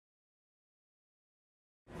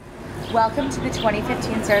welcome to the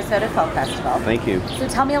 2015 Sarasota Film Festival. Thank you. So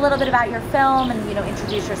tell me a little bit about your film and,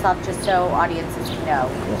 introduce yourself just so audiences can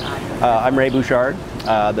know. I'm Ray Bouchard.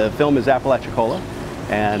 The film is Apalachicola,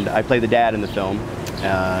 and I play the dad in the film.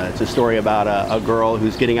 It's a story about a girl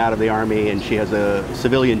who's getting out of the Army, and she has a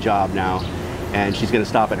civilian job now, and she's going to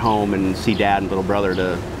stop at home and see Dad and little brother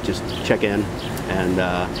to just check in, and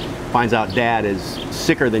finds out Dad is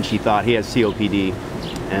sicker than she thought. He has COPD,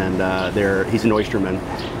 and he's an oysterman,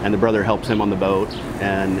 and the brother helps him on the boat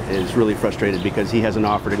and is really frustrated because he has an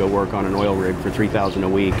offer to go work on an oil rig for $3,000 a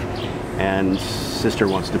week, and sister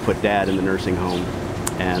wants to put Dad in the nursing home,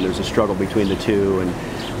 and there's a struggle between the two, and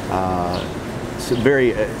it's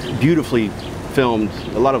very beautifully filmed,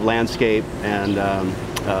 a lot of landscape and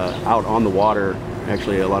out on the water.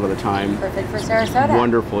 Actually, a lot of the time. Perfect for Sarasota.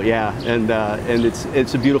 Wonderful, yeah, and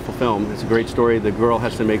it's a beautiful film. It's a great story. The girl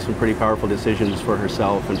has to make some pretty powerful decisions for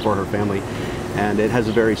herself and for her family, and it has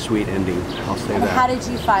a very sweet ending. I'll say that. And how did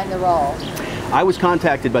you find the role? I was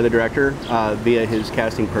contacted by the director via his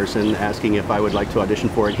casting person, asking if I would like to audition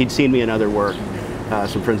for it. He'd seen me in other work.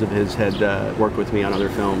 Some friends of his had worked with me on other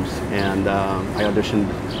films, and I auditioned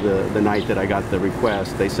the night that I got the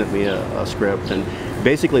request. They sent me a script, and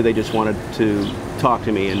basically they just wanted to talk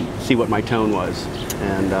to me and see what my tone was,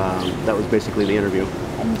 and that was basically the interview.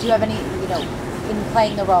 And do you have any, in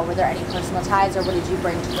playing the role, were there any personal ties, or what did you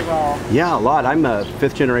bring to the role? Yeah, a lot. I'm a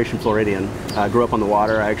fifth-generation Floridian. I grew up on the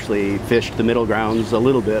water. I actually fished the middle grounds a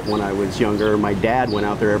little bit when I was younger. My dad went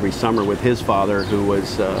out there every summer with his father, who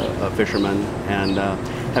was a fisherman, and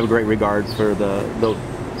have a great regard for the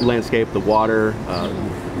landscape, the water,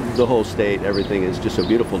 the whole state. Everything is just so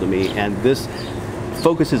beautiful to me, and this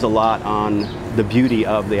focuses a lot on the beauty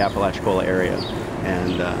of the Apalachicola area,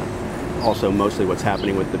 and also mostly what's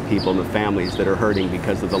happening with the people and the families that are hurting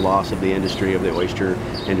because of the loss of the industry, of the oyster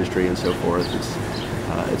industry and so forth.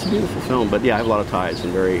 It's a beautiful film, but yeah, I have a lot of ties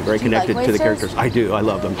and very connected to the characters. I do, I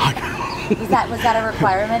love them. Was that a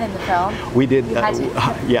requirement in the film? We did,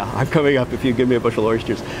 yeah, I'm coming up if you give me a bushel of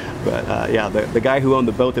oysters. But yeah, the guy who owned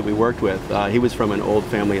the boat that we worked with, he was from an old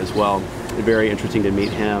family as well. Very interesting to meet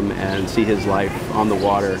him and see his life on the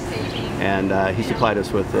water. And he supplied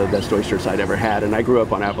us with the best oysters I'd ever had. And I grew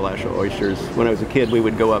up on Appalachia oysters. When I was a kid, we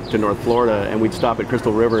would go up to North Florida and we'd stop at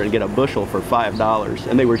Crystal River and get a bushel for $5.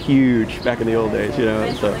 And they were huge back in the old days,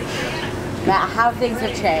 So. Yeah, how things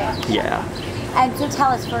have changed. Yeah. And so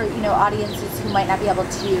tell us, for audiences who might not be able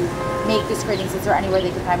to make the screenings, is there anywhere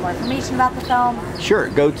they can find more information about the film? Sure,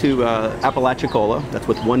 go to Apalachicola, that's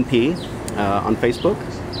with one P, on Facebook,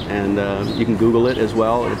 and you can Google it as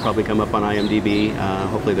well. It'll probably come up on IMDb.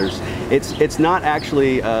 Hopefully it's not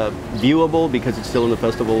actually viewable because it's still in the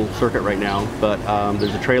festival circuit right now, but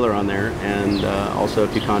there's a trailer on there, and also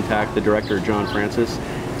if you contact the director, John Francis,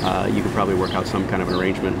 you could probably work out some kind of an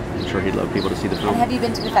arrangement. I'm sure he'd love people to see the film. And have you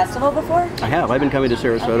been to the festival before? I have. I've been coming to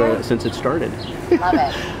Sarasota since it started. Love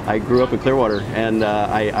it. I grew up in Clearwater, and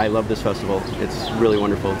I love this festival. It's really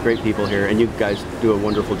wonderful. Great people here, and you guys do a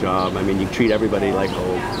wonderful job. I mean, you treat everybody like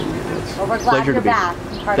gold. Well, we're glad you're back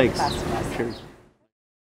and part of the festival. Cheers.